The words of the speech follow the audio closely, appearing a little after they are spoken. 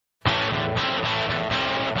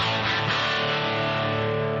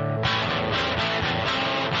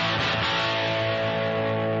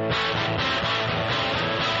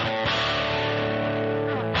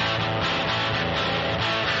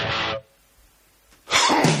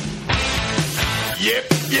Yep,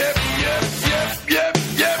 yep, yep, yep, yep,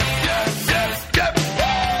 yep, yep, yep, yep.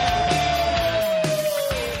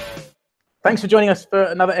 Thanks for joining us for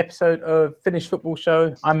another episode of Finnish Football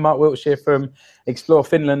Show. I'm Mark Wiltshire from Explore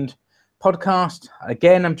Finland podcast.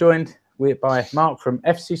 Again, I'm joined by Mark from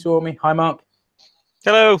FC Suomi. Hi, Mark.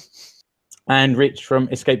 Hello. And Rich from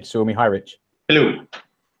Escape to Suomi. Hi, Rich. Hello.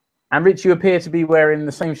 And Rich, you appear to be wearing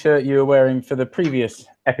the same shirt you were wearing for the previous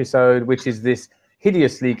episode, which is this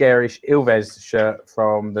hideously garish Ilves shirt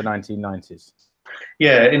from the 1990s.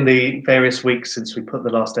 Yeah, in the various weeks since we put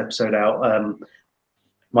the last episode out,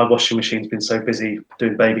 my washing machine's been so busy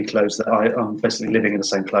doing baby clothes that I'm basically living in the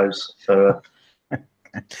same clothes. So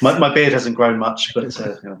my beard hasn't grown much, but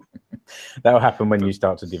That'll happen when you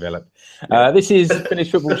start to develop. This is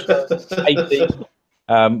Finnish Football Show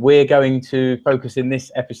 18. We're going to focus in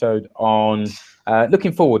this episode on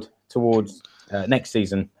looking forward towards next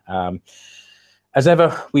season. As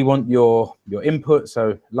ever, we want your input,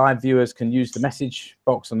 so live viewers can use the message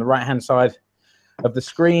box on the right-hand side of the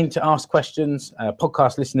screen to ask questions.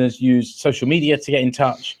 Podcast listeners use social media to get in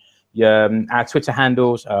touch. Our Twitter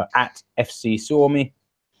handles are at FC Suomi,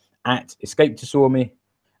 at Escape to Suomi,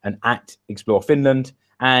 and at Explore Finland.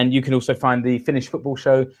 And you can also find the Finnish Football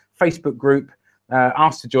Show Facebook group.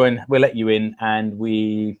 Ask to join, we'll let you in, and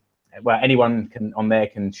anyone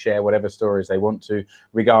can share whatever stories they want to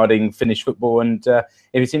regarding Finnish football, and if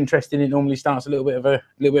it's interesting, it normally starts a little bit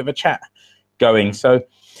of a chat going. So,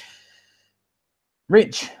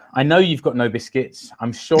 Rich, I know you've got no biscuits.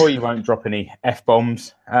 I'm sure you won't drop any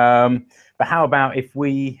f-bombs. But how about if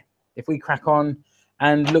we crack on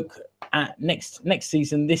and look at next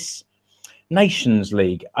season, this Nations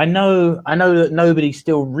League? I know that nobody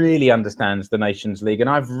still really understands the Nations League, and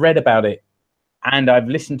I've read about it. And I've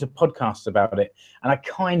listened to podcasts about it, and I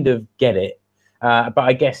kind of get it. But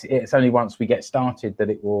I guess it's only once we get started that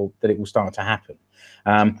it will start to happen.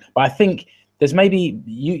 But I think there's maybe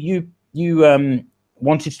you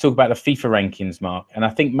wanted to talk about the FIFA rankings, Mark, and I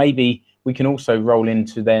think maybe we can also roll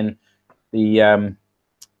into then the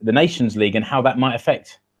Nations League and how that might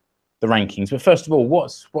affect the rankings. But first of all,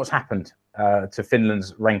 what's happened to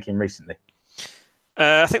Finland's ranking recently?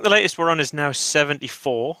 I think the latest we're on is now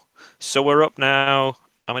 74. So we're up now.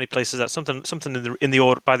 How many places? That something in the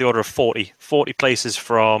order, by the order of 40 places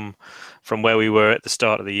from where we were at the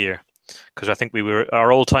start of the year. Because I think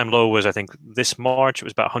our all-time low was, I think this March, it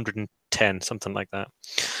was about 110, something like that.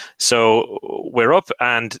 So we're up,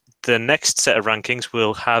 and the next set of rankings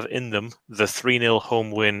will have in them the 3-0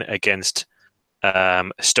 home win against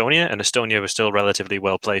Estonia, and Estonia was still relatively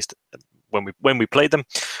well placed when we played them,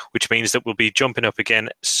 which means that we'll be jumping up again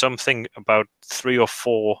something about 3 or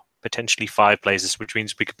 4, potentially 5 places, which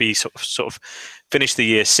means we could be sort of finish the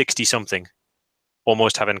year 60 something,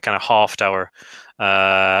 almost having kind of halved our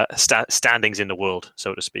standings in the world,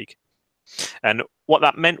 so to speak. And what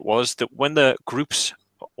that meant was that when the groups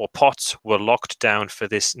or pots were locked down for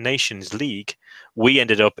this Nations League, we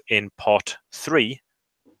ended up in pot 3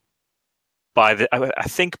 by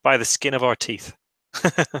the skin of our teeth.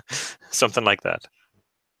 Something like that,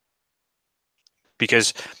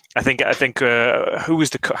 because I think who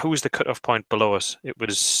was the cutoff point below us? It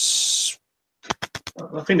was,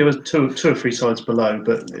 I think there was two or three sides below,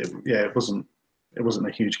 but it wasn't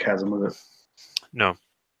a huge chasm, was it? No,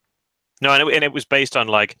 and it was based on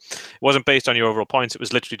it wasn't based on your overall points. It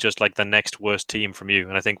was literally just like the next worst team from you,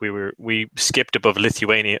 and I think we skipped above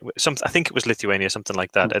Lithuania. I think it was Lithuania, something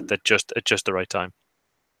like that, at just the right time.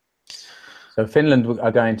 So Finland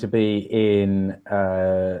are going to be in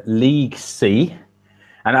League C,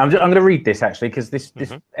 and I'm going to read this actually because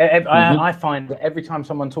I find that every time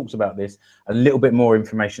someone talks about this, a little bit more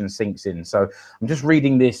information sinks in. So I'm just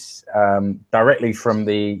reading this directly from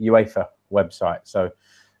the UEFA website. So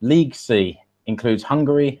League C includes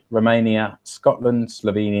Hungary, Romania, Scotland,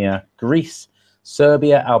 Slovenia, Greece,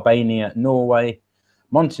 Serbia, Albania, Norway,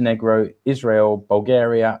 Montenegro, Israel,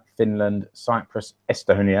 Bulgaria, Finland, Cyprus,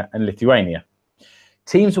 Estonia, and Lithuania.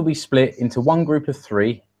 Teams will be split into one group of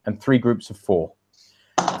 3 and 3 groups of 4.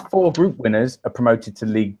 4 group winners are promoted to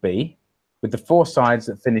League B, with the 4 sides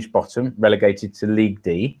that finish bottom relegated to League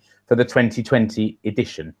D for the 2020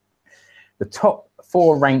 edition. The top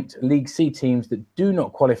 4 ranked League C teams that do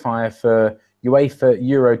not qualify for UEFA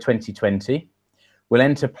Euro 2020 will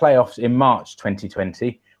enter playoffs in March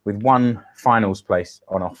 2020 with 1 finals place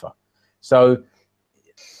on offer. So,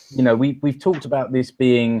 we've talked about this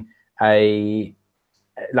being a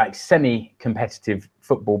semi-competitive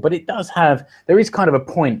football, but there is kind of a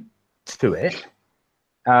point to it.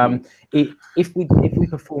 If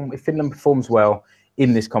Finland performs well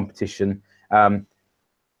in this competition,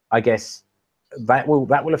 I guess that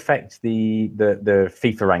will affect the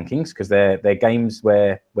FIFA rankings, because they're games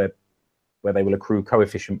where they will accrue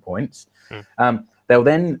coefficient points. They'll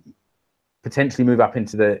then potentially move up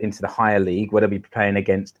into the higher league, where they'll be playing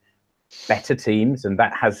against better teams, and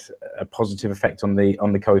that has a positive effect on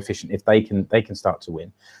the coefficient if they can start to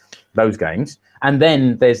win those games. And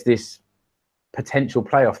then there's this potential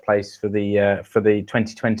playoff place for the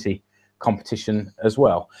 2020 competition as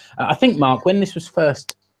well. I think, Mark, when this was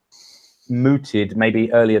first mooted,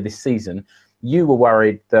 maybe earlier this season, you were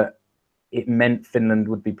worried that it meant Finland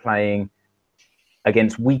would be playing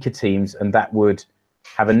against weaker teams, and that would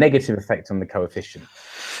have a negative effect on the coefficient.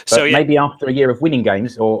 But so maybe after a year of winning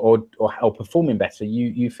games or performing better,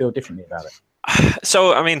 you feel differently about it.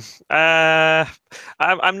 So I mean,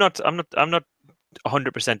 I'm not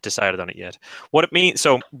 100% decided on it yet. What it means.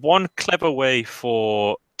 So one clever way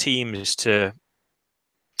for teams to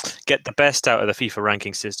get the best out of the FIFA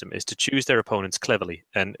ranking system is to choose their opponents cleverly,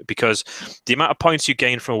 and because the amount of points you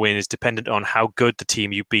gain from a win is dependent on how good the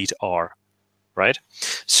team you beat are. Right?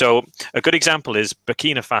 So a good example is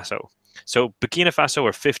Burkina Faso. So Burkina Faso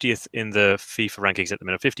are 50th in the FIFA rankings at the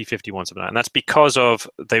minute, 50, 51, something like that. And that's because of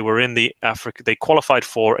they were in the they qualified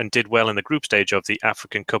for and did well in the group stage of the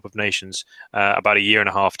African Cup of Nations about a year and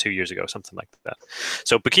a half, 2 years ago, something like that.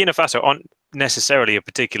 So Burkina Faso aren't necessarily a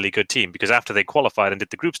particularly good team, because after they qualified and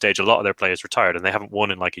did the group stage, a lot of their players retired and they haven't won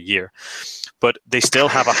in like a year. But they still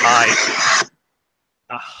have a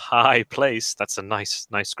high place. That's a nice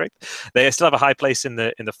scrape. They still have a high place in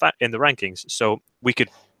the rankings. So we could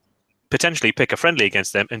potentially pick a friendly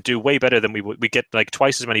against them and do way better than we would. We get like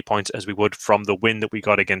twice as many points as we would from the win that we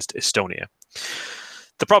got against Estonia.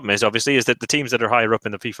 The problem is obviously is that the teams that are higher up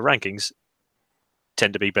in the FIFA rankings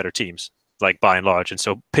tend to be better teams, like by and large. And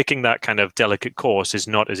so picking that kind of delicate course is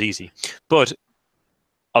not as easy. But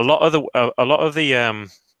a lot of the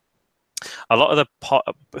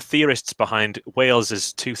theorists behind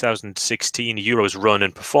Wales's 2016 Euros run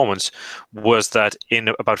and performance was that in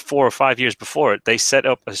about 4 or 5 years before it, they set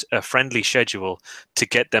up a friendly schedule to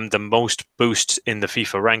get them the most boosts in the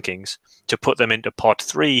FIFA rankings, to put them into pot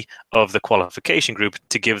 3 of the qualification group,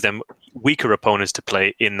 to give them weaker opponents to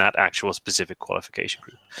play in that actual specific qualification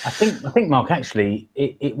group. I think Mark, actually,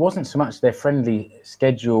 it wasn't so much their friendly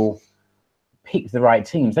schedule picked the right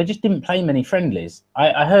teams. They just didn't play many friendlies.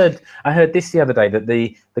 I heard this the other day, that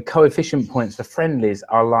the coefficient points for friendlies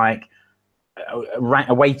are like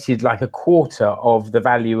weighted like a quarter of the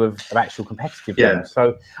value of actual competitive games.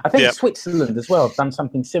 So I think Switzerland as well have done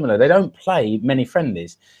something similar. They don't play many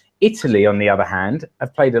friendlies. Italy, on the other hand,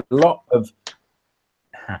 have played a lot of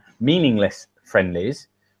meaningless friendlies,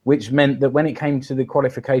 which meant that when it came to the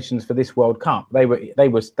qualifications for this World Cup, they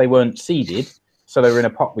weren't seeded. So they were in a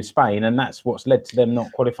pot with Spain, and that's what's led to them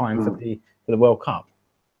not qualifying for the World Cup.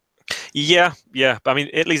 Yeah. I mean,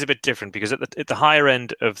 Italy's a bit different, because at the higher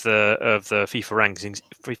end of the FIFA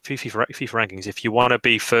rankings, if you want to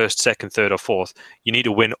be first, second, third, or fourth, you need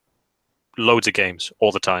to win loads of games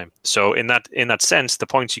all the time. So in that sense, the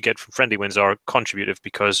points you get from friendly wins are contributive,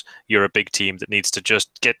 because you're a big team that needs to just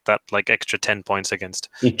get that like extra 10 points against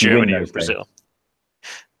Germany or Brazil.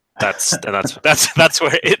 That's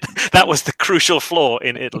where that was the crucial flaw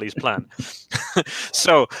in Italy's plan.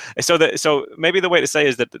 So maybe the way to say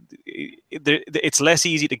is that it's less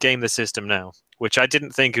easy to game the system now, which I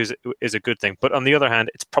didn't think is a good thing. But on the other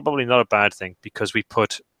hand, it's probably not a bad thing, because we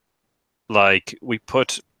put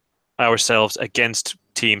ourselves against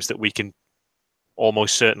teams that we can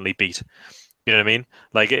almost certainly beat. You know what I mean?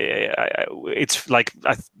 Like it's like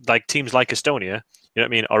teams like Estonia, you know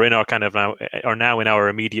what I mean, are now in our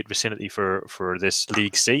immediate vicinity for this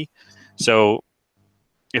League C. So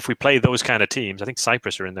if we play those kind of teams, I think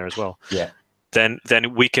Cyprus are in there as well. Yeah. Then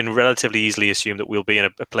we can relatively easily assume that we'll be in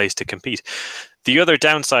a place to compete. The other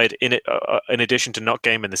downside in addition to not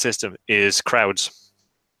gaming the system, is crowds.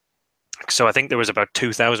 So I think there was about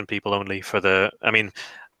 2,000 people only for the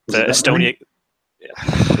Estonia.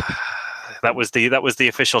 That was the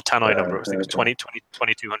official Tannoy number. I think it was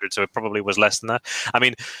 2,200, so it probably was less than that. I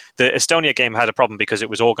mean, the Estonia game had a problem because it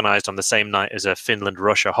was organized on the same night as a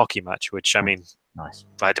Finland-Russia hockey match, which, I mean, nice.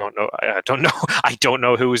 I don't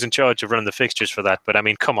know who was in charge of running the fixtures for that, but I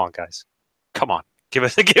mean, come on, guys. Come on. Give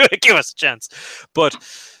us a chance. But,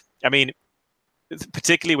 I mean,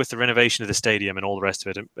 particularly with the renovation of the stadium and all the rest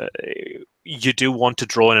of it, you do want to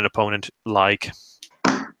draw in an opponent like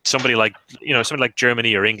somebody like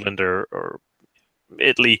Germany or England or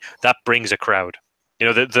Italy. That brings a crowd. You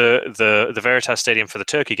know, the Veritas Stadium for the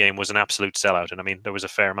Turkey game was an absolute sellout, and I mean there was a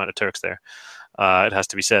fair amount of Turks there. It has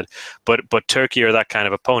to be said, but Turkey are that kind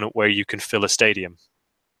of opponent where you can fill a stadium.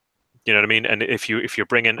 You know what I mean? And if you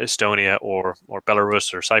bring in Estonia or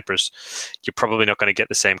Belarus or Cyprus, you're probably not going to get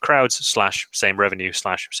the same crowds / same revenue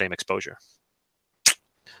 / same exposure.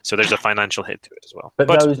 So there's a financial hit to it as well.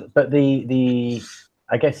 But the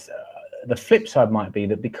I guess the flip side might be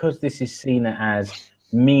that because this is seen as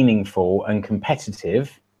meaningful and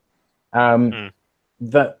competitive,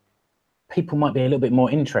 that people might be a little bit more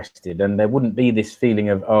interested, and there wouldn't be this feeling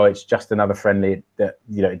of, oh, it's just another friendly that,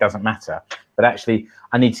 you know, it doesn't matter. But actually,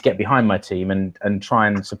 I need to get behind my team and try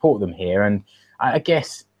and support them here. And I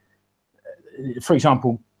guess, for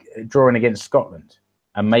example, drawing against Scotland,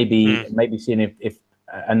 and maybe seeing if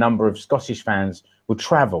a number of Scottish fans would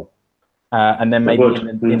travel, and then maybe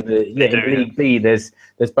in League B, there's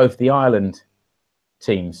both the Ireland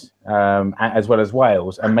teams as well as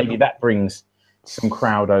Wales, and maybe that brings some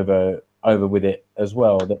crowd over with it as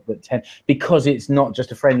well. Because it's not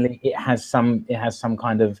just a friendly, it has some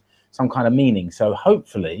kind of meaning. So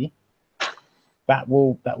hopefully that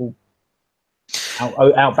will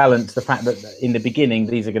outbalance the fact that in the beginning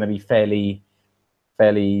these are going to be fairly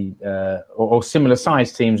or similar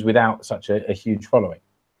sized teams without such a huge following.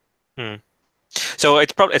 So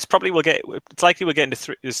it's likely we'll get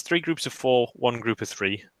into there's 3 groups of 4, 1 group of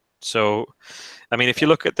 3. So, I mean, if you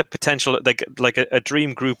look at the potential, like a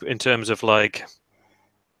dream group in terms of, like,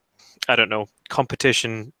 I don't know,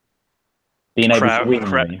 competition, being crowd, able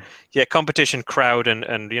to win, competition, crowd,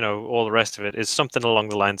 and you know, all the rest of it is something along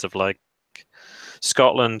the lines of like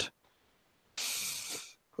Scotland,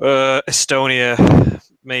 Estonia,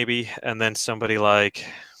 maybe, and then somebody like,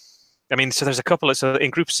 I mean, so there's a couple. So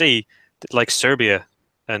in Group C, like Serbia,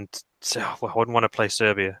 and I wouldn't want to play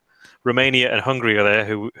Serbia. Romania and Hungary are there,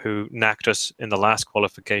 who knacked us in the last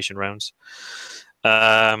qualification rounds.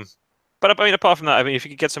 But I mean, apart from that, I mean, if you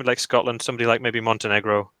could get somebody like Scotland, somebody like maybe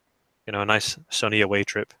Montenegro, you know, a nice sunny away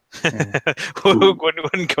trip,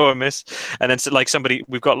 wouldn't go amiss. And then like somebody,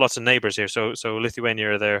 we've got lots of neighbours here, so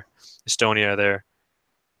Lithuania are there, Estonia are there.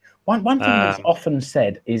 One thing that's often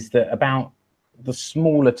said is that about the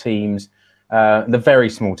smaller teams. The very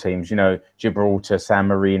small teams, you know, Gibraltar, San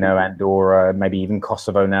Marino, Andorra, maybe even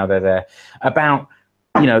Kosovo. Now they're there. About,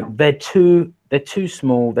 you know, they're too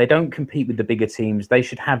small. They don't compete with the bigger teams. They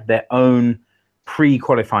should have their own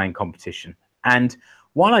pre-qualifying competition. And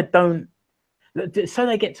while so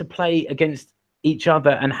they get to play against each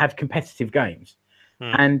other and have competitive games.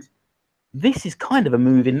 And this is kind of a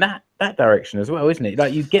move in that direction as well, isn't it?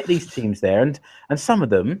 Like, you get these teams there, and some of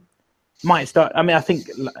them might start. I mean, I think,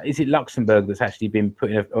 is it Luxembourg that's actually been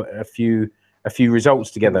putting a few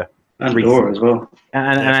results together? Andorra as well,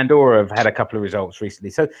 and Andorra have had a couple of results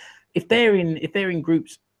recently. So if they're in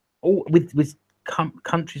groups all with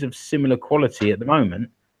countries of similar quality at the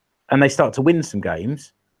moment, and they start to win some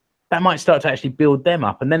games, that might start to actually build them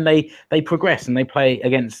up, and then they progress and they play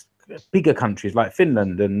against bigger countries like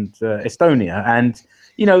Finland and Estonia, and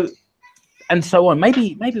you know. And so on.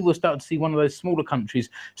 Maybe we'll start to see one of those smaller countries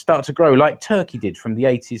start to grow, like Turkey did from the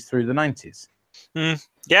 80s through the 90s.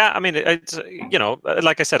 Yeah, I mean, it's, you know,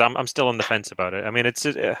 like I said, I'm still on the fence about it. I mean, it's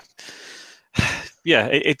it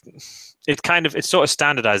sort of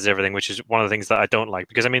standardizes everything, which is one of the things that I don't like.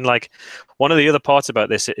 Because I mean, like, one of the other parts about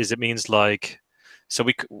this is it means like, so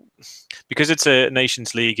because it's a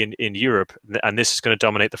Nations League in Europe, and this is going to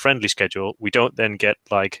dominate the friendly schedule, we don't then get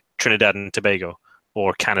like Trinidad and Tobago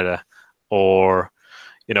or Canada. Or,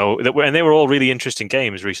 you know, and they were all really interesting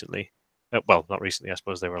games recently. Well, not recently, I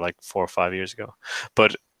suppose they were like 4 or 5 years ago.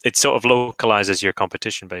 But it sort of localizes your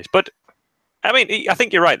competition base. But I mean, I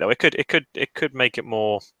think you're right though. It could make it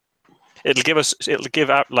more. It'll give us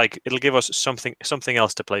something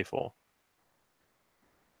else to play for.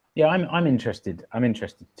 Yeah, I'm interested. I'm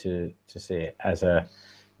interested to see it as a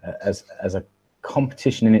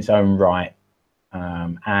competition in its own right,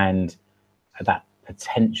 and that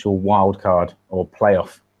potential wild card or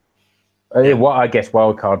playoff. What I guess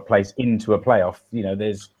wild card plays into a playoff. You know,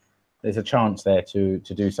 there's a chance there to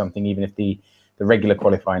do something, even if the regular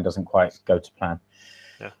qualifying doesn't quite go to plan.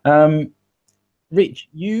 Yeah. Rich,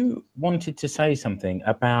 you wanted to say something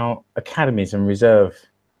about academies and reserve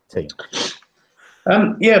teams.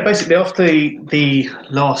 Yeah, basically after the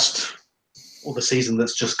last or the season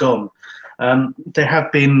that's just gone,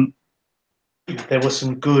 there were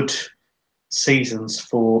some good seasons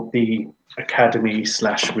for the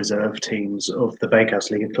academy/reserve teams of the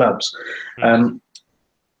Bakehouse League of Clubs.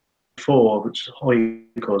 Which is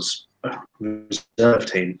Hoiko's reserve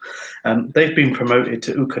team, they've been promoted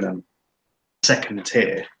to Ykkönen, second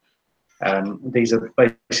tier. These are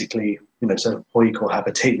basically, you know, so Hoiko have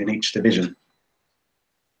a team in each division.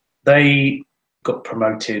 They got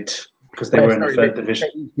promoted because they were in the third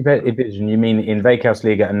division. Division, you mean in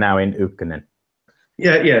Veikkausliiga and now in Ykkönen?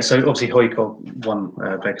 Yeah. So obviously Hoiko won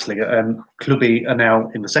Veikkausliiga. Klubi are now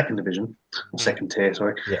in the second division, or second tier,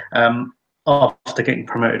 sorry. Yeah. After getting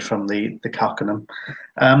promoted from the Kakkonen.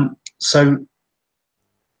 So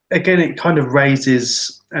again, it kind of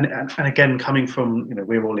raises, and again, coming from,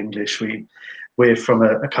 we're all English. We're from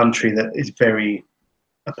a country that is very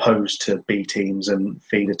opposed to B teams and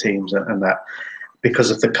feeder teams and that, because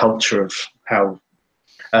of the culture of how.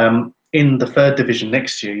 In the third division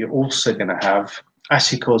next year, you're also going to have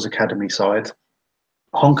Asikor's academy side,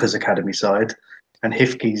 Honka's academy side, and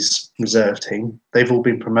Hifki's reserve team. They've all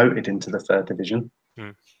been promoted into the third division.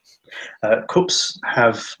 Cups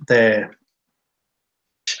have their,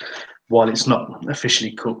 while it's not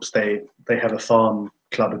officially Cups, they have a farm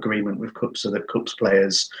club agreement with Cups, so that Cups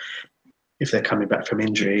players, if they're coming back from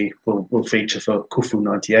injury, will feature for Kufu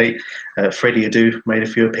 98. Freddie Adu made a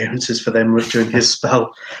few appearances for them during his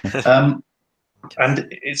spell. And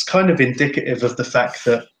it's kind of indicative of the fact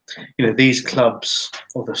that, these clubs,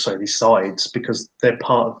 these sides, because they're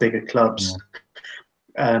part of bigger clubs,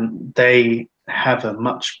 they have a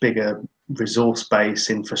much bigger resource base,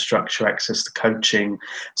 infrastructure, access to coaching.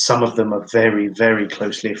 Some of them are very, very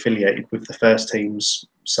closely affiliated with the first teams,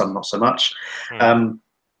 some not so much.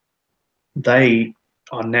 They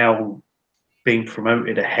are now being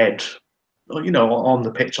promoted ahead, on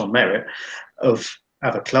the pitch on merit of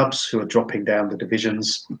other clubs who are dropping down the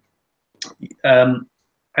divisions.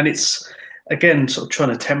 And it's, again, sort of trying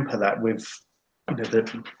to temper that with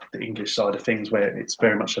the English side of things, where it's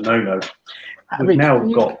very much a no-no. We've now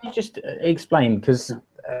got... Can you just explain, because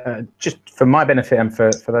just for my benefit and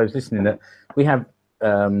for those listening, that we have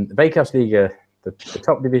Veikkausliiga, the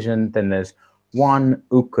top division, then there's one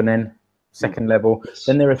Ykkönen, second level,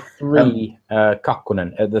 then there are three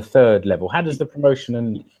Kakkonen at the third level. How does the promotion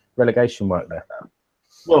and relegation work there?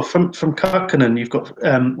 Well, from Kakkonen, you've got,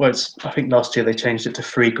 I think last year they changed it to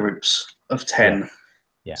 3 groups of 10.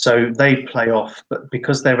 Yeah. So they play off, but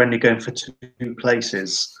because they're only going for 2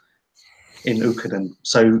 places in Ykkönen,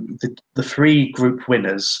 so the 3 group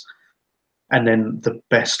winners and then the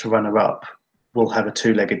best runner-up will have a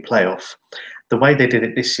 2-legged playoff. The way they did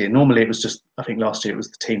it this year, normally it was just, I think last year it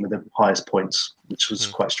was the team with the highest points, which was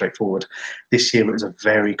quite straightforward. This year it was a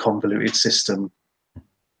very convoluted system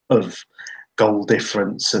of goal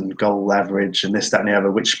difference and goal average and this, that and the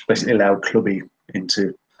other, which basically allowed Klubi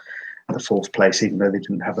into the 4th place, even though they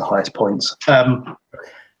didn't have the highest points.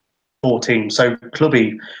 4 teams. So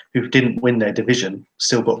Klubi, who didn't win their division,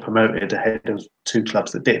 still got promoted ahead of 2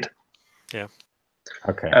 clubs that did. Yeah.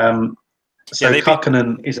 Okay. So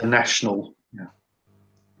Kakkonen is a national.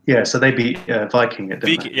 Yeah. So they beat Viking it,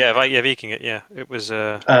 didn't they? Viking it. Yeah, it was.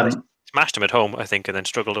 Smashed them at home, I think, and then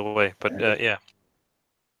struggled away. But yeah.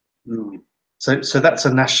 So that's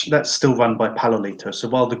that's still run by Palolito. So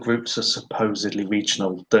while the groups are supposedly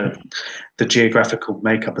regional, the geographical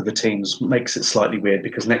makeup of the teams makes it slightly weird,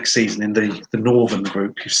 because next season in the northern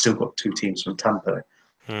group you've still got 2 teams from Tampere.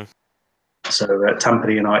 So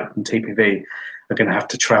Tampere United and TPV are going to have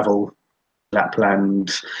to travel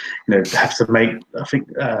Lapland, have to make, I think,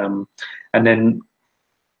 and then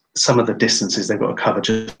some of the distances they've got to cover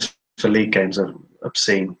just for league games are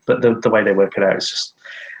obscene. But the way they work it out is just,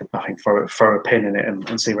 I think, throw a pin in it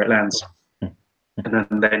and see where it lands.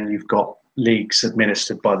 And then you've got leagues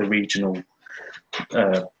administered by the regional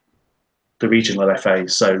FA,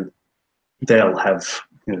 so they'll have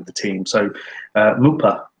the team. So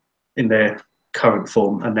Mupa, in their current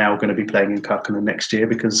form, are now going to be playing in Kakkonen next year,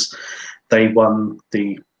 because they won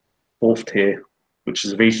the 4th tier, which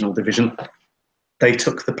is a regional division. They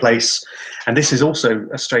took the place, and this is also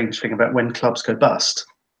a strange thing about when clubs go bust.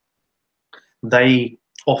 They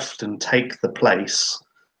often take the place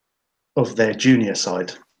of their junior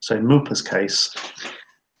side. So in Mupa's case,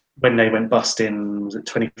 when they went bust in, was it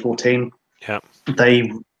 2014? Yeah.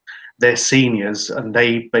 They're seniors, and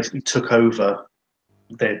they basically took over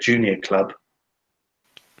their junior club,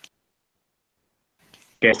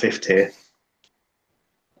 get 5th tier.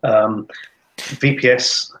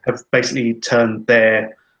 VPS have basically turned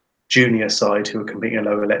their junior side, who are competing at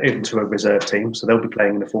lower level, into a reserve team, so they'll be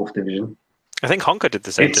playing in the 4th division. I think Honka did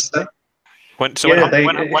the same, didn't they? When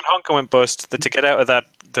Honka went bust, to get out of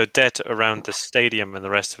the debt around the stadium and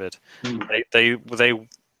the rest of it, they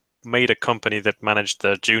made a company that managed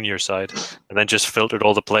the junior side, and then just filtered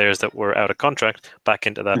all the players that were out of contract back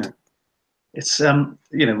into that. Yeah. It's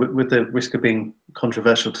with the risk of being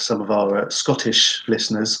controversial to some of our Scottish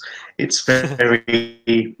listeners, it's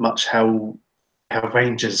very much how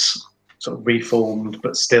Rangers sort of reformed,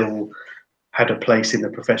 but still had a place in the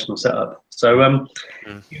professional setup. So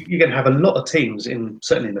you're going to have a lot of teams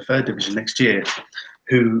certainly in the third division next year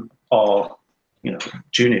who are,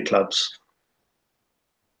 junior clubs.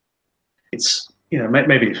 It's,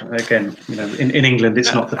 maybe again, in England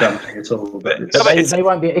it's not the done thing at all. But they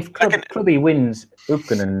won't be. If Clubby wins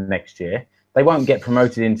Ukkonen next year, they won't get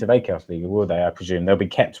promoted into Veikkausliiga, will they? I presume they'll be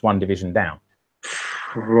kept one division down.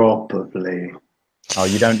 Probably. Oh,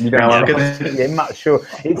 you don't. No, I'm not sure.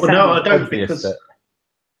 No, I don't, because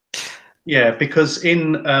because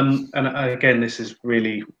in and again, this is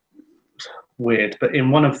really weird, but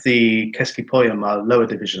in one of the Keski-Pohjanmaa lower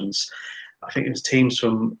divisions, I think it was teams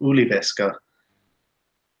from Uliveska,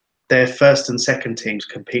 their first and second teams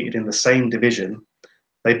competed in the same division.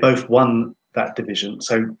 They both won that division.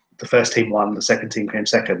 So the first team won, the second team came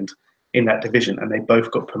second in that division, and they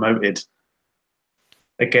both got promoted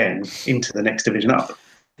again into the next division up.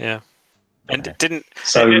 Yeah. And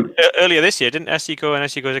so earlier this year, didn't Esiko and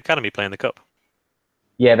Esiko's Academy play in the cup?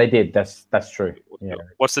 Yeah, they did. That's true. Yeah.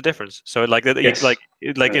 What's the difference? So in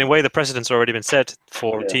a way, the precedent's already been set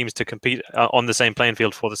for teams to compete on the same playing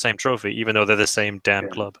field for the same trophy, even though they're the same damn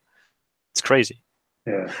club. It's crazy.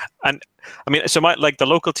 Yeah. And I mean, so the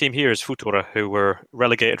local team here is Futura, who were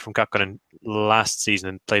relegated from Kakkonen last season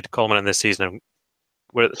and played Kolmonen this season, and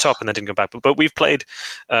we're at the top and then didn't come back. But we've played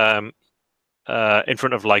in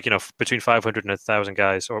front of between 500 and 1,000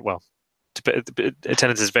 guys, or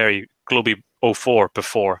attendance is very Globy 04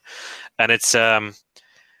 before, and it's I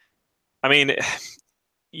mean,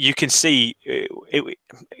 you can see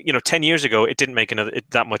 10 years ago it didn't make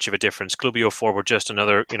that much of a difference. Globy 04 were just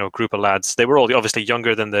another group of lads. They were all obviously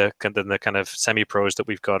younger than the kind of semi-pros that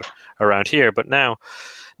we've got around here, but now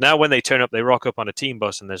when they turn up, they rock up on a team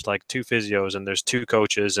bus, and there's like 2 physios, and there's 2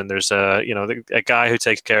 coaches, and there's a guy who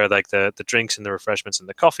takes care of the drinks and the refreshments and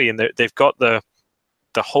the coffee, and they've got the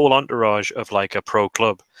whole entourage of like a pro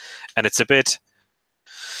club, and it's a bit.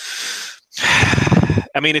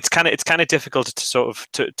 I mean, it's kind of difficult to sort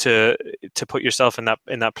of to put yourself in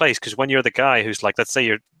that place, because when you're the guy who's like, let's say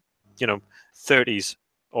you're 30s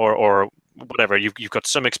or whatever, you've got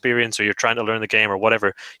some experience, or you're trying to learn the game or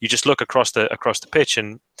whatever, you just look across the pitch,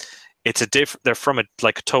 and they're from a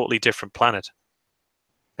totally different planet,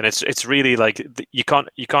 and it's really like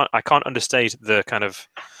I can't understate the kind of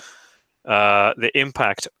the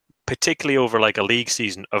impact, particularly over like a league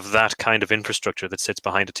season, of that kind of infrastructure that sits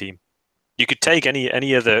behind a team. You could take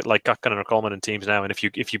any of the like Kakkonen or Kolmonen teams now, and if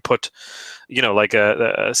you put like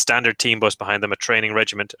a standard team bus behind them, a training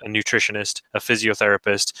regiment, a nutritionist, a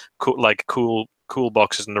physiotherapist, cool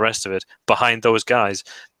boxes and the rest of it behind those guys,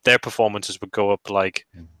 their performances would go up like,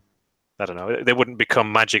 I don't know, they wouldn't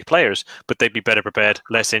become magic players, but they'd be better prepared,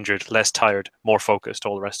 less injured, less tired, more focused,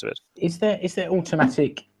 all the rest of it. Is there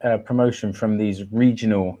automatic promotion from these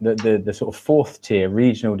regional, the sort of 4th tier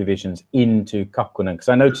regional divisions into Kakkonen? Because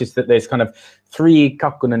I noticed that there's kind of 3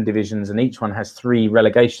 Kakkonen divisions, and each one has 3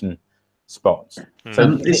 relegation spots.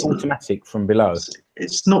 So it's automatic from below.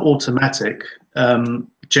 It's not automatic.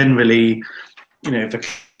 Generally, if a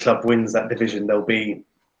club wins that division, they'll be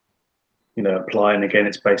apply, and again,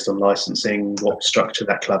 it's based on licensing, what structure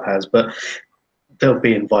that club has, but they'll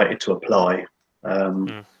be invited to apply,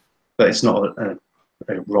 but it's not a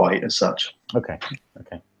right as such. Okay.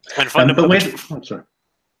 And fundamentally,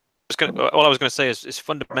 all I was going to say is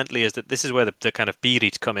fundamentally is that this is where the kind of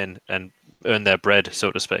Piirit come in and earn their bread,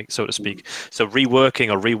 so to speak. So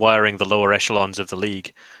reworking or rewiring the lower echelons of the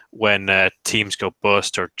league when teams go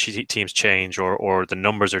bust, or teams change, or the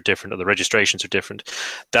numbers are different, or the registrations are different.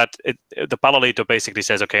 The Paloliitto basically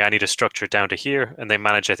says, okay, I need a structure down to here, and they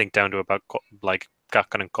manage, I think, down to about like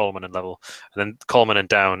Kakkonen and Kolmonen level, and then Kolmonen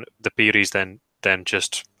down. The Piiris then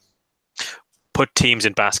just put teams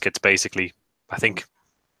in baskets, basically. I think.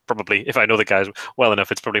 Probably, if I know the guys well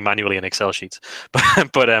enough, it's probably manually in Excel sheets.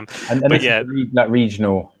 but yeah, like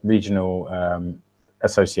regional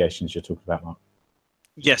associations you're talking about, Mark.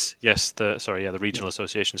 Yes. The regional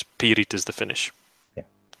associations. Piirit is the Finnish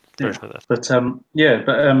version of that. But on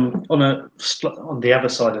the other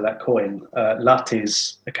side of that coin,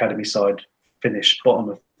 Lahti's academy side finished bottom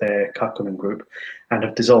of their Kakkonen group and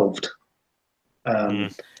have dissolved.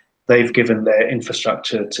 They've given their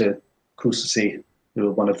infrastructure to Kuusasi, who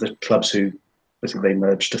are one of the clubs who basically they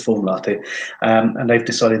merged to form Lahti, and they've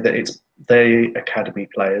decided that it's their academy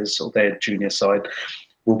players or their junior side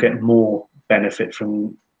will get more benefit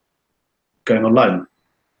from going on loan.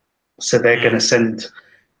 So they're going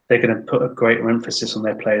to put a greater emphasis on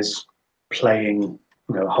their players playing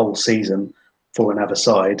a whole season for another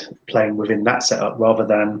side, playing within that setup rather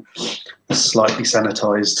than the slightly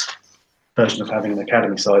sanitized version of having an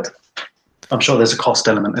academy side. I'm sure there's a cost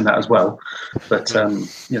element in that as well, but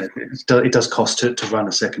it does cost to run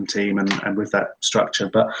a second team and with that structure.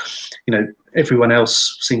 But everyone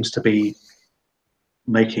else seems to be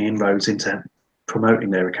making inroads into promoting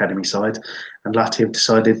their academy side, and Lahti have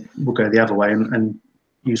decided we'll go the other way and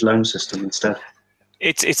use loan system instead.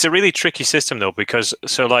 It's a really tricky system though, because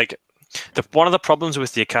one of the problems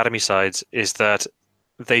with the academy sides is that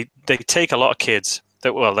they take a lot of kids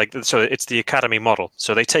so it's the academy model.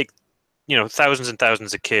 So they take thousands and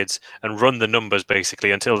thousands of kids and run the numbers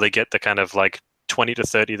basically until they get the kind of 20 to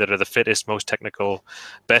 30 that are the fittest, most technical,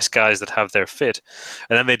 best guys that have their fit,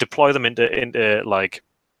 and then they deploy them into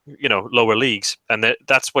lower leagues, and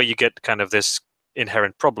that's where you get kind of this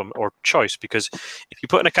inherent problem or choice, because if you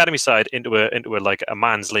put an academy side into a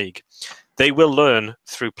man's league, they will learn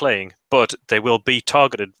through playing, but they will be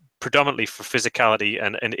targeted predominantly for physicality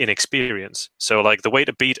and inexperience. So the way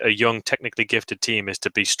to beat a young, technically gifted team is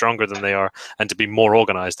to be stronger than they are and to be more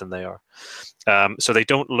organized than they are. So they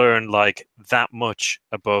don't learn that much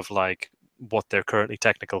above what they're currently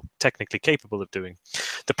technically capable of doing.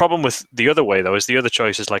 The problem with the other way though is the other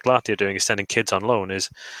choices like Lahti are doing is sending kids on loan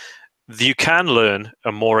is you can learn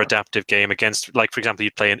a more adaptive game against, for example,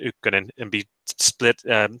 you'd play in Ykkönen and be spread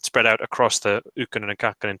out across the Ykkönen and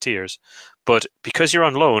Kakkonen tiers. But because you're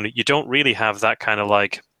on loan, you don't really have that kind of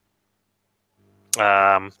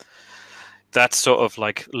that sort of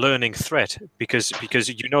learning threat, because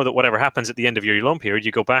that whatever happens at the end of your loan period,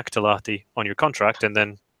 you go back to Lahti on your contract, and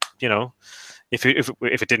then if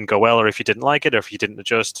it didn't go well, or if you didn't like it, or if you didn't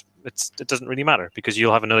adjust, it doesn't really matter, because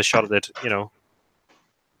you'll have another shot at it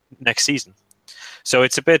next season. So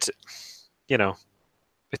it's a bit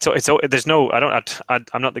there's no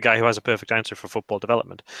I'm not the guy who has a perfect answer for football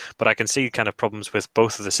development, but I can see kind of problems with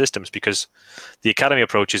both of the systems, because the academy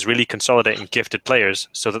approach is really consolidating gifted players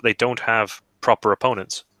so that they don't have proper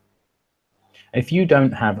opponents. If you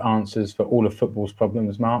don't have answers for all of football's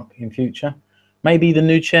problems, Mark, in future, maybe the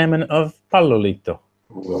new chairman of Palloliitto.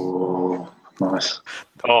 Oh, nice.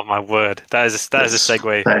 Oh my word! That is a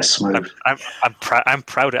segue. That is smooth. I'm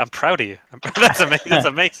proud of you. That's amazing. That's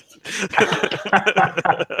amazing.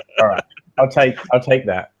 All right, I'll take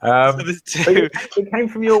that. It came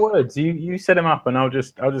from your words. You set them up, and I'll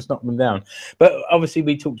just knock them down. But obviously,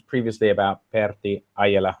 we talked previously about Pertti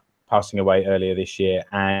Ajala passing away earlier this year,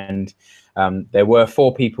 and there were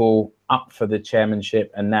 4 people up for the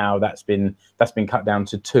chairmanship, and now that's been cut down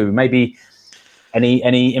to 2. Maybe.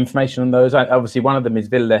 Any information on those? Obviously, one of them is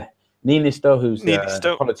Ville Niinisto, who's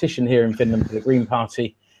a politician here in Finland for the Green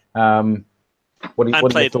Party. What are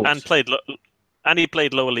your thoughts? And he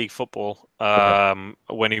played lower league football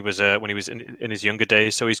when he was in his younger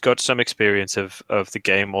days. So he's got some experience of the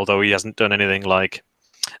game, although he hasn't done anything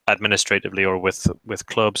administratively or with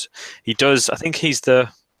clubs. He does. I think he's I'm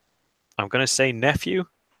going to say nephew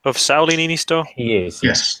of Sauli Niinisto. He is,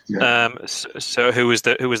 yes. Yeah. So who was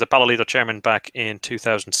the Palloliitto chairman back in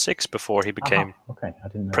 2006 before he became I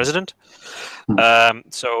didn't know president.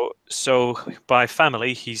 So by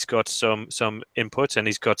family, he's got some input and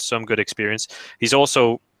he's got some good experience. He's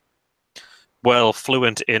also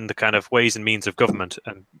fluent in the kind of ways and means of government,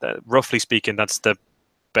 and roughly speaking, that's the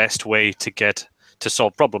best way to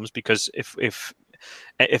solve problems, because if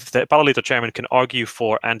the Palloliitto chairman can argue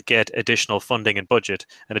for and get additional funding and budget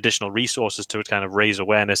and additional resources to kind of raise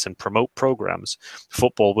awareness and promote programs,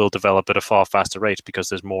 football will develop at a far faster rate, because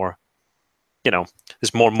there's more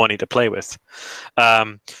money to play with.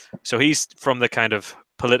 So he's from the kind of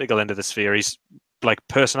political end of the sphere. He's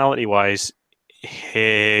personality-wise,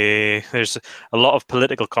 there's a lot of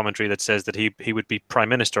political commentary that says that he would be prime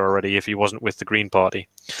minister already if he wasn't with the Green Party.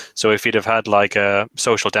 So if he'd have had a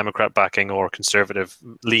social democrat backing or conservative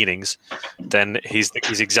leanings, then he's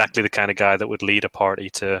exactly the kind of guy that would lead a party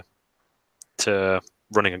to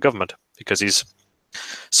running a government, because he's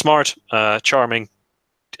smart, charming,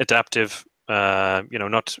 adaptive.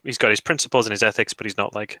 He's got his principles and his ethics, but he's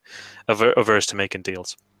not averse to making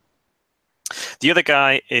deals. The other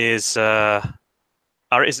guy is it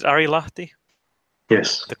Ari Lahti?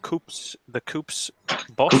 Yes. The Coops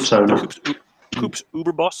boss. Coops owner. Coops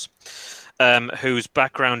Uber boss, whose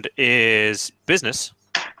background is business,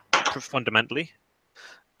 fundamentally.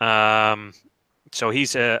 So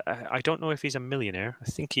he's I don't know if he's a millionaire. I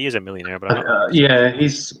think he is a millionaire, but I'm not. Yeah,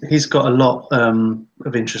 he's got a lot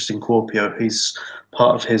of interest in Kuopio. He's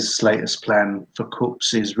part of his latest plan for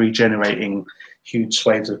Coops is regenerating huge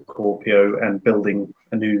swathes of Kuopio and building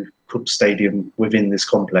a new Coops stadium within this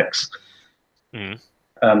complex.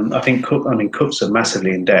 I think Coops are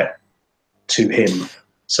massively in debt to him,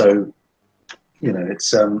 so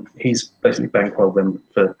it's he's basically bankrolled them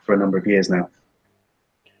for a number of years now.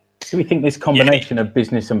 Do we think this combination of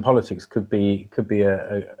business and politics could be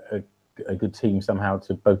a good team somehow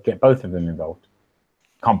to get both of them involved?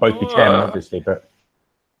 Can't both be chairman, obviously, but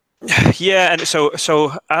yeah. And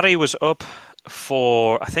so Ari was up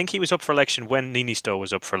for, I think he was up for election when Niinisto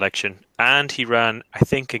was up for election, and he ran, I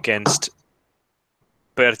think, against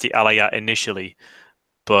Pertti Alaja initially,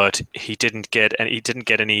 but he didn't get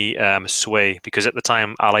any sway, because at the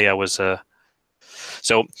time Alaja was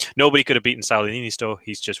so nobody could have beaten Sauli Niinisto.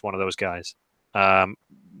 He's just one of those guys. Pertti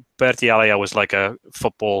Alaja was like a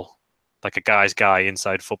guy's guy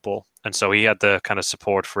inside football, and so he had the kind of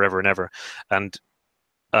support forever and ever. And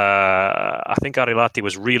I think Ari Lahti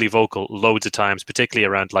was really vocal loads of times, particularly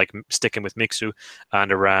around like sticking with Mixu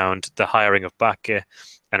and around the hiring of Bakke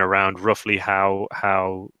and around roughly how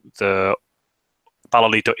the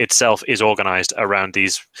Paloliitto itself is organized around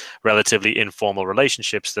these relatively informal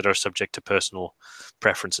relationships that are subject to personal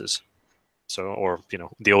preferences. So, or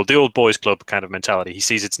the old boys club kind of mentality. He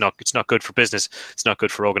sees it's not good for business, it's not good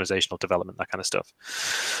for organizational development, that kind of stuff.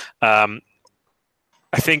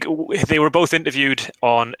 I think they were both interviewed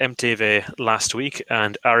on MTV last week,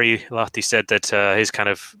 and Ari Lahti said that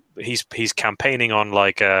he's campaigning on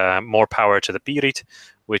like more power to the Piirit,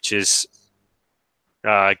 which is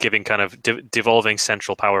giving kind of devolving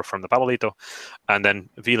central power from the Paloliitto. And then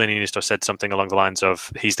Ville Niinisto said something along the lines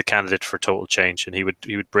of he's the candidate for total change, and he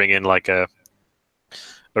would bring in like a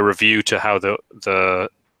review to how the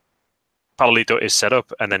Paloliitto is set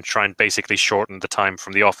up, and then try and basically shorten the time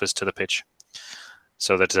from the office to the pitch,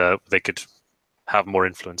 so that they could have more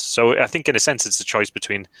influence. So I think in a sense it's a choice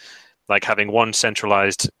between like having one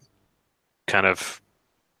centralized kind of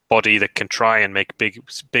body that can try and make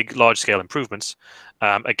big large scale improvements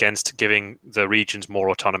against giving the regions more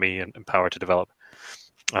autonomy and power to develop.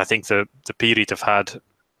 I think the Piirit have had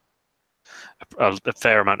a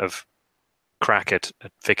fair amount of crack at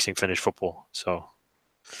fixing Finnish football. So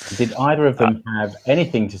did either of them have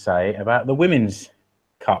anything to say about the Women's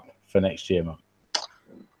Cup for next year, Mark?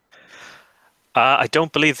 I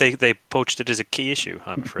don't believe they poached it as a key issue,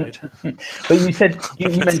 I'm afraid. But you said you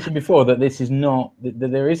mentioned before that this is not that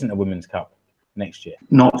there isn't a Women's Cup next year.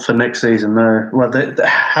 Not for next season, no. Well,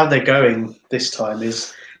 how they're going this time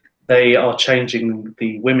is they are changing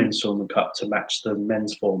the women's tournament cup to match the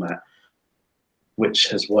men's format, which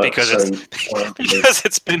has worked because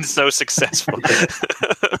it's been so successful.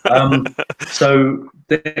 So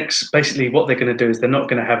basically what they're going to do is they're not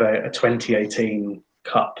going to have a 2018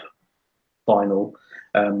 cup final.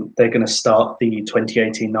 They're going to start the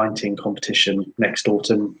 2018-19 competition next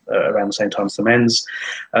autumn around the same time as the men's.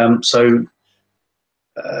 So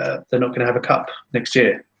they're not going to have a cup next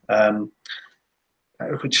year,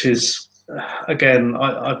 which is, again,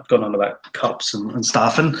 I've gone on about cups and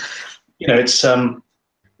stuff, and it's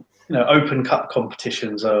open cup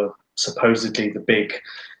competitions are supposedly the big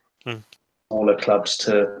smaller clubs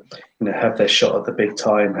to have their shot at the big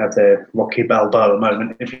time, have their Rocky Balboa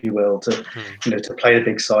moment, if you will, to to play the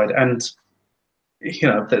big side. And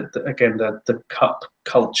the cup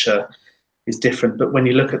culture is different. But when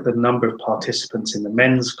you look at the number of participants in the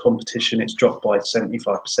men's competition, it's dropped by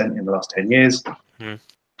 75% in the last 10 years.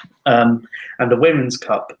 And the women's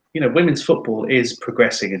cup, women's football is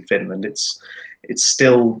progressing in Finland. It's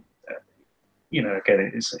still,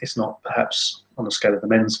 again, it's not perhaps on the scale of the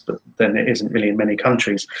men's, but then it isn't really in many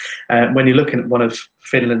countries. When you're looking at one of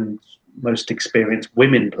Finland's most experienced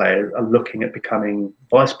women players are looking at becoming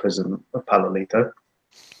vice president of Paloliitto.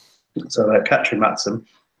 So Katrin Mattsson,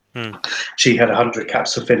 she had 100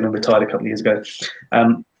 caps for Finland, retired a couple of years ago.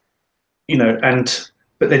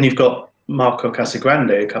 But then you've got Marco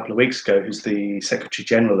Casagrande a couple of weeks ago, who's the Secretary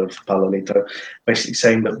General of Paloliitto, basically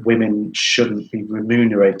saying that women shouldn't be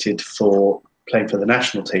remunerated for playing for the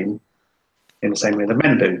national team in the same way the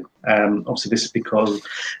men do. Obviously, this is because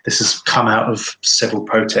this has come out of several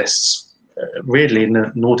protests. Really, in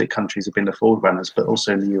the Nordic countries have been the forward runners, but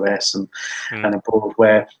also in the US and abroad,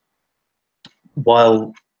 where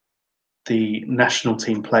while the national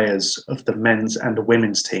team players of the men's and the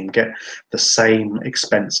women's team get the same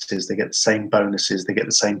expenses, they get the same bonuses, they get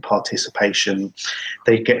the same participation,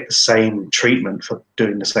 they get the same treatment for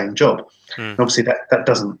doing the same job. And obviously, that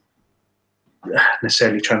doesn't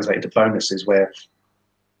necessarily translate into bonuses, where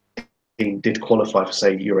the team did qualify for,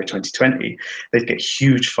 say, Euro 2020, they'd get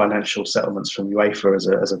huge financial settlements from UEFA as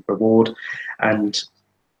a reward.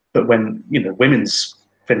 But when women's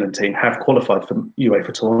Finland team have qualified for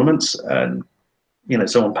UEFA tournaments, and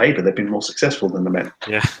so on paper they've been more successful than the men.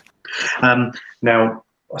 Yeah. Now,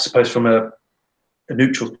 I suppose from a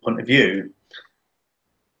neutral point of view,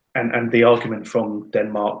 and the argument from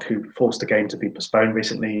Denmark, who forced the game to be postponed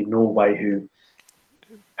recently, Norway, who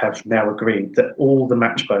have now agreed that all the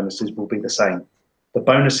match bonuses will be the same. The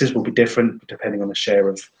bonuses will be different depending on the share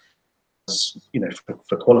of,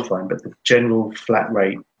 for qualifying, but the general flat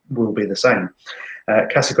rate will be the same.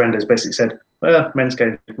 Casagrande has basically said, well, men's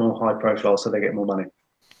games are more high profile, so they get more money.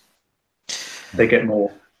 They get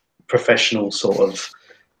more professional sort of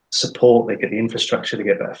support. They get the infrastructure. They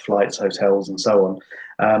get better flights, hotels, and so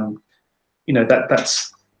on.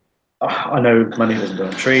 That's. I know money doesn't grow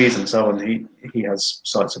on trees and so on. He has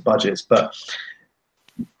sights of budgets, but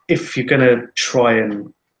if you're going to try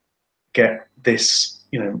and get this,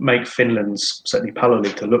 make Finland's certainly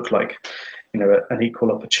Palloleague to look like, an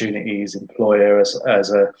equal opportunities employer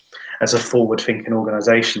as a forward-thinking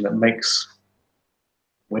organisation that makes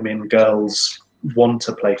women, girls want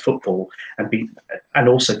to play football and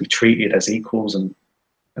also be treated as equals and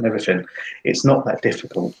everything. It's not that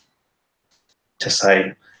difficult to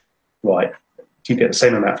say, right, you get the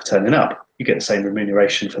same amount for turning up. You get the same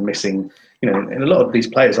remuneration for missing. And a lot of these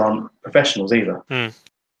players aren't professionals either. Mm.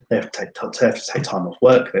 They have to take time off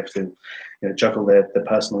work. They have to juggle their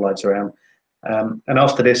personal lives around. And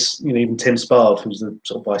after this, even Tim Sparv, who's the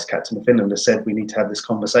sort of vice captain of Finland, has said we need to have this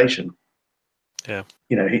conversation. Yeah.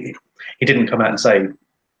 He didn't come out and say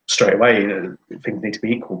straight away things need to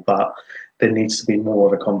be equal, but there needs to be more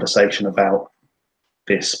of a conversation about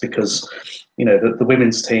this because the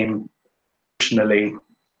women's team traditionally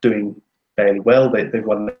doing fairly well. They've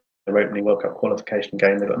won their opening World Cup qualification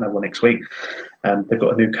game. They've got another one next week. They've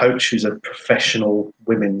got a new coach who's a professional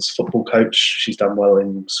women's football coach. She's done well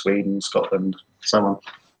in Sweden, Scotland, so on.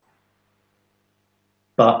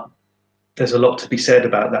 But there's a lot to be said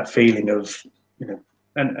about that feeling of,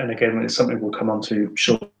 and again, it's something we'll come on to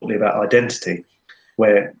shortly about identity,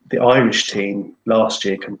 where the Irish team last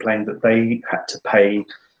year complained that they had to pay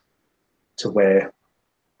to wear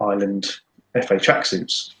Ireland FA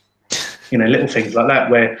tracksuits. Little things like that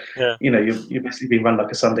where, you're basically being run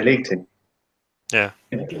like a Sunday League team. Yeah.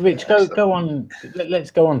 Rich, go on.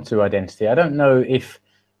 Let's go on to identity. I don't know if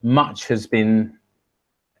much has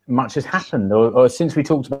happened or since we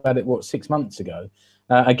talked about it, 6 months ago.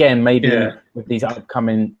 Again, maybe with these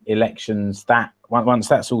upcoming elections, that once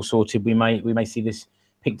that's all sorted, we may see this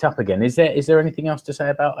picked up again. Is there anything else to say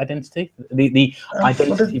about identity? The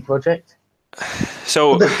identity project?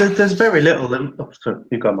 So there's very little. Sorry,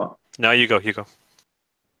 you go, Mark. No, you go. You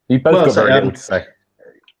both got very little to say.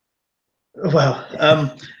 Well,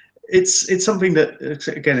 it's something that,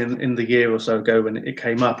 again, in the year or so ago when it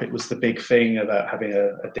came up, it was the big thing about having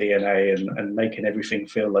a DNA and making everything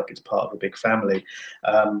feel like it's part of a big family.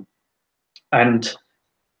 And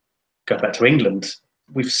go back to England,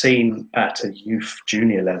 we've seen at a youth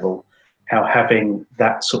junior level how having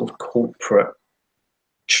that sort of corporate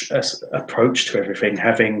approach to everything,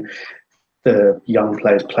 having the young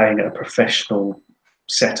players playing at a professional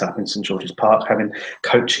setup in St George's Park, having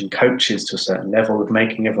coaches to a certain level, of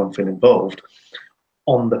making everyone feel involved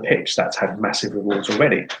on the pitch, that's had massive rewards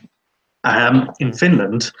already. In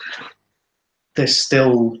Finland, there's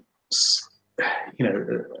still,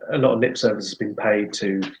 a lot of lip service has been paid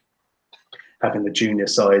to having the junior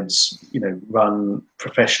sides, run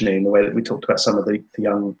professionally in the way that we talked about some of the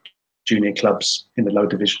young junior clubs in the low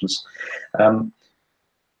divisions.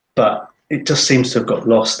 But it just seems to have got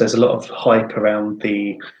lost. There's a lot of hype around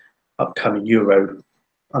the upcoming Euro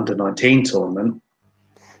under-19 tournament.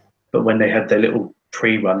 But when they had their little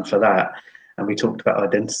pre-run for that, and we talked about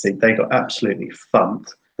identity, they got absolutely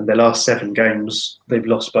thumped. And their last 7 games, they've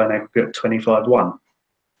lost by an aggregate of 25-1.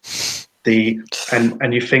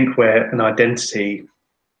 And you think where an identity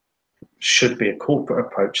should be a corporate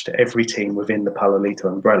approach to every team within the Palloleague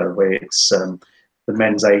umbrella, where it's the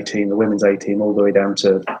men's A team, the women's A team, all the way down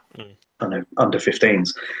to under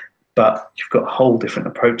 15s. But you've got whole different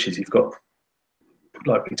approaches. You've got,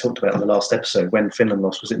 like we talked about in the last episode, when Finland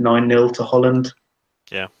lost, was it 9-0 to Holland?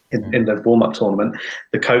 Yeah. In the warm-up tournament,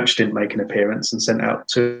 the coach didn't make an appearance and sent out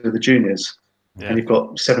 2 of the juniors. Yeah. And you've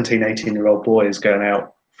got 17, 18-year-old boys going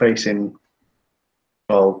out facing,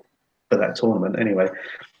 for that tournament anyway,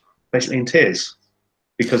 basically in tears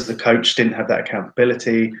because the coach didn't have that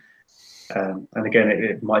accountability. And again,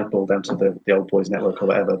 it might boil down to the old boys network or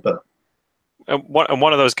whatever. But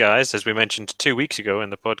one of those guys, as we mentioned 2 weeks ago in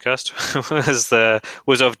the podcast,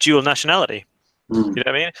 was of dual nationality. You know what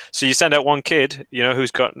I mean? So you send out one kid,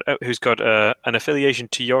 who's got an affiliation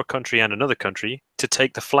to your country and another country to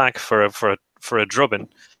take the flag for a drubbing.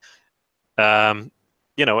 And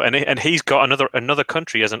he's got another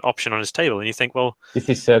country as an option on his table, and you think, well, this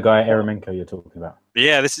is Sergei Eremenko you're talking about.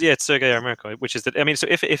 Yeah, it's Sergei Eremenko, which is that. I mean, so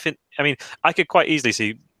I could quite easily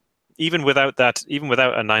see, even without a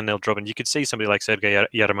 9-0 drubbing, you could see somebody like Sergei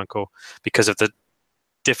Eremenko because of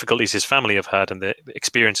difficulties his family have had and the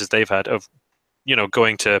experiences they've had of,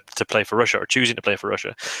 going to play for Russia or choosing to play for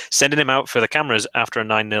Russia, sending him out for the cameras after a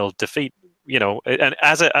 9-0 defeat, and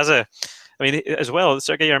as well,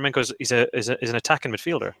 Sergei Yarmolenko is an attacking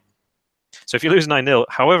midfielder. So if you lose 9-0,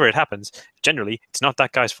 however it happens, generally it's not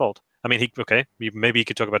that guy's fault. I mean, maybe he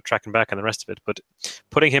could talk about tracking back and the rest of it, but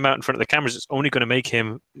putting him out in front of the cameras is only going to make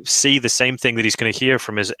him see the same thing that he's going to hear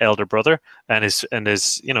from his elder brother and his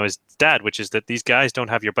dad, which is that these guys don't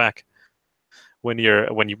have your back when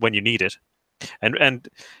you need it. And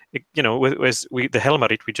the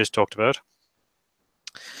Helmarit we just talked about.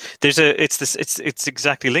 It's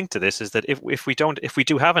exactly linked to this. Is that if we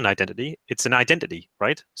do have an identity, it's an identity,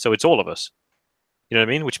 right? So it's all of us. You know what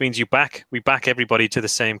I mean? Which means we back everybody to the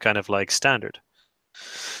same kind of like standard.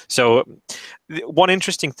 So one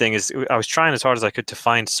interesting thing is I was trying as hard as I could to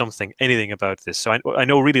find anything about this. So I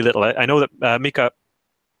know really little. I know that Mika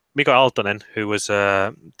Aaltonen, who was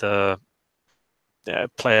the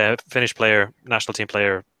Finnish player, national team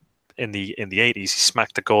player in the 80s, he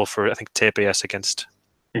smacked the goal for I think TPS against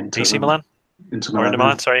AC Milan. Inter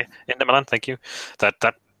Milan. Thank you.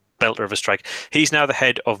 That belter of a strike. He's now the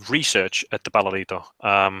head of research at the Palloliitto.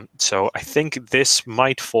 So I think this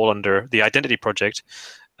might fall under the identity project.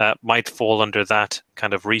 Might fall under that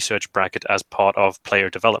kind of research bracket as part of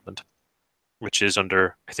player development, which is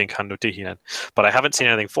under, I think, Hannu Tihinen. But I haven't seen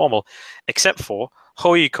anything formal, except for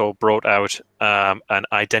Hoiko brought out an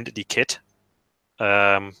identity kit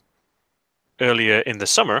earlier in the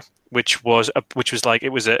summer, which was a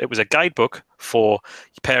guidebook for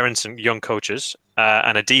parents and young coaches,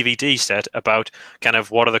 and a DVD set about kind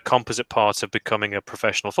of what are the composite parts of becoming a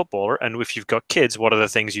professional footballer, and if you've got kids, what are the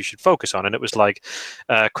things you should focus on. And it was like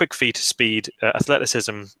quick feet, speed,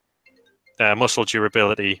 athleticism, muscle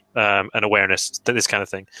durability, and awareness, this kind of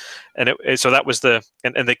thing. And so that was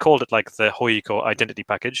and they called it like the Hoiko identity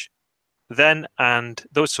package. Them and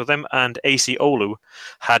AC Oulu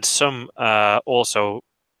had some also.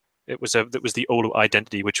 It was the Oulu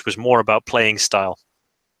identity, which was more about playing style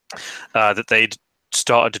that they'd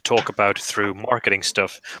started to talk about through marketing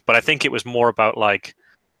stuff. But I think it was more about like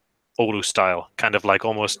Oulu style, kind of like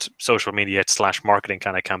almost social media / marketing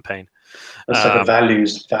kind of campaign. It's like a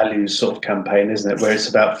values sort of campaign, isn't it? Where it's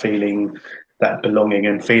about feeling that belonging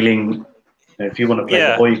and feeling. If you want to play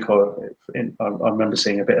the Hoiko, I remember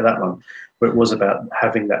seeing a bit of that one, where it was about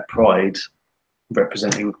having that pride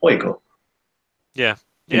representing Hoiko. Yeah.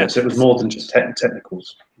 So it was more than just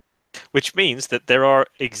technicals. Which means that there are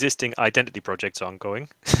existing identity projects ongoing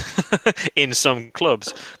in some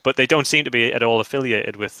clubs, but they don't seem to be at all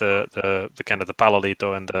affiliated with the kind of the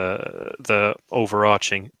Palloliitto and the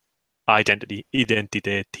overarching identity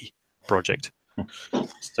project.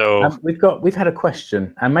 So we've had a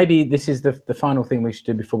question, and maybe this is the final thing we should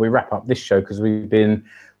do before we wrap up this show, because we've been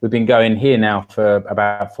going here now for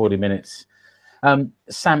about 40 minutes.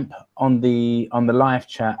 Samp on the live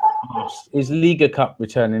chat asks, is Liga Cup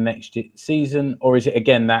returning next season, or is it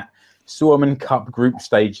again that Suomen Cup group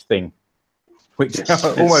stage thing, which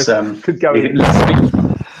almost could go in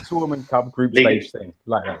Suomen Cup group stage thing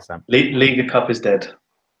like that, Sam? Liga Cup is dead.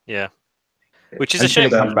 Yeah, which is a shame.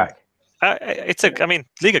 Comes back.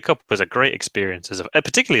 Liga Cup was a great experience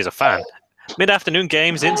particularly as a fan. Mid-afternoon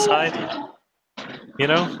games inside,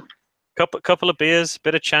 couple of beers,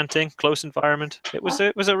 bit of chanting, close environment. It was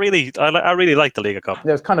a really, I really liked the Liga Cup.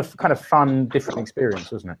 Yeah, it was kind of fun, different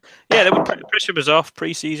experience, wasn't it? Yeah, the pressure was off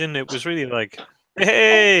pre-season. It was really like,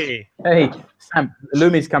 hey, Sam,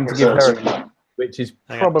 Lumi's come to give her, which is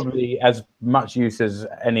probably as much use as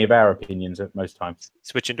any of our opinions at most times.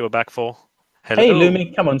 Switch into a back four. Hello. Hey,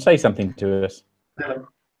 Lumi, come on, say something to us. Hello.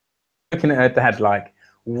 Looking at her dad like,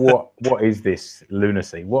 what is this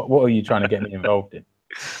lunacy? What are you trying to get me involved in?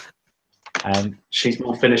 And she's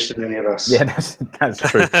more finished than any of us. Yeah, that's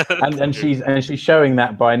true. and she's showing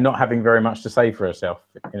that by not having very much to say for herself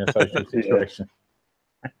in a social situation.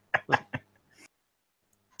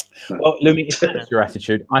 Well, Lumi, if that's your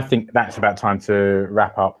attitude, I think that's about time to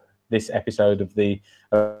wrap up this episode of the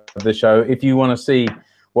show. If you want to see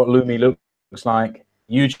what Lumi looks like,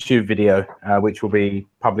 YouTube video, which will be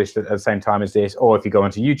published at the same time as this, or if you go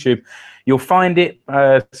onto YouTube, you'll find it.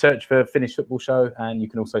 Search for Finnish Football Show, and you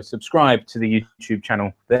can also subscribe to the YouTube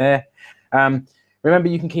channel there. Remember,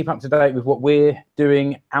 you can keep up to date with what we're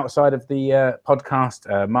doing outside of the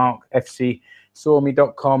podcast. Mark,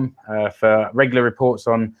 FCSuomi.com for regular reports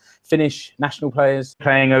on Finnish national players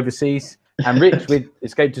playing overseas. And Rich with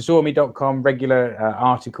EscapeToSuomi.com, regular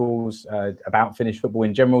articles about Finnish football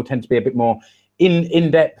in general, tend to be a bit more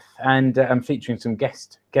in-depth and featuring some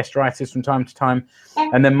guest writers from time to time.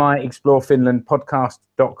 And then my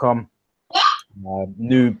ExploreFinlandPodcast.com,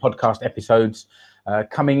 new podcast episodes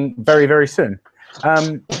coming very, very soon.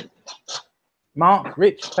 Mark,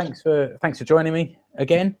 Rich, thanks for joining me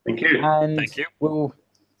again. Thank you. And Thank you.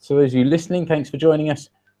 So those of you listening, thanks for joining us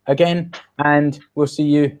again, and we'll see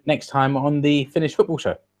you next time on the Finished Football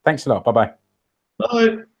Show. Thanks a lot. Bye-bye.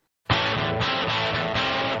 Bye.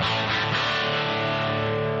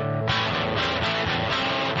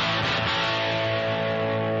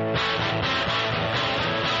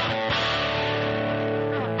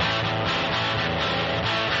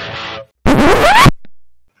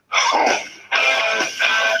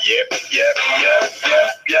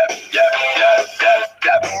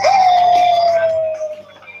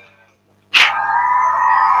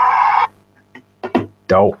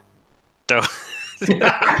 Dope.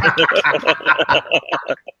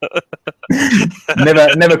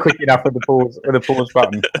 never quick enough with the pause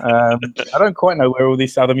button. I don't quite know where all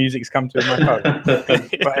this other music's come to in my phone.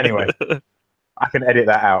 But anyway, I can edit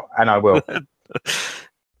that out, and I will.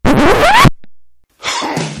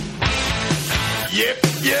 Yep,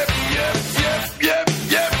 yep, yep, yep, yep.